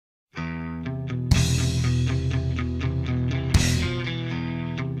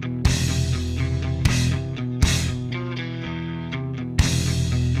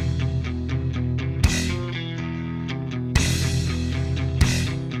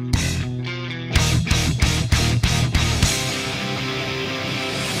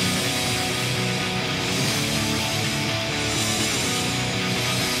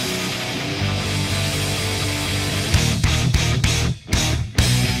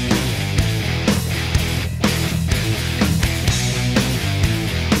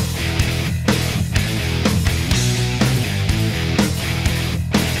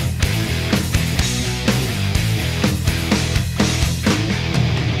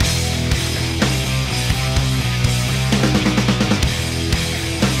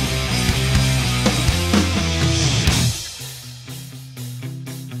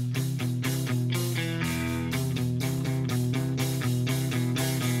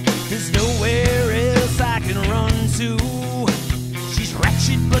There's nowhere else I can run to. She's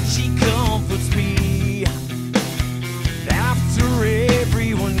wretched, but she comforts me. After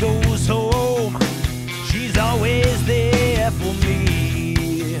everyone goes home, she's always there for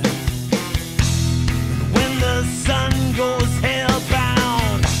me. When the sun goes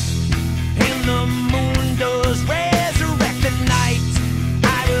hellbound and the moon does resurrect the night,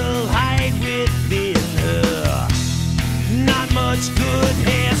 I will hide within her. Not much good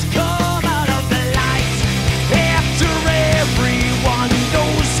has come out of the light. After everyone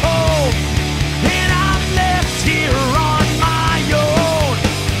goes home and I'm left here on my own,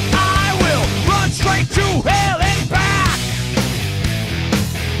 I will run straight to hell and back.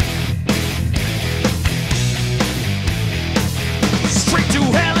 Straight to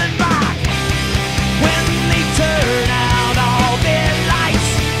hell and back. When they turn out all their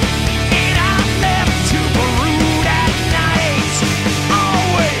lights and I'm left to brood at night,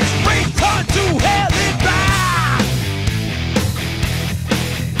 always return to hell and back.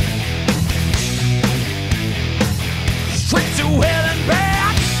 Straight to hell and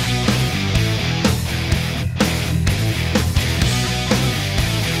back.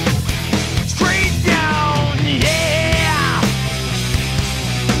 Straight down, yeah.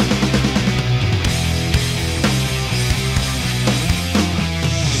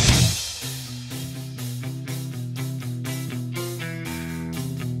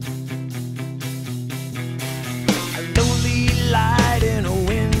 A lonely light in a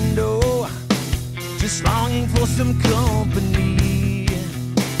window, just longing for some company.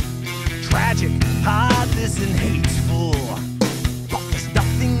 Tragic, heartless, and hateful.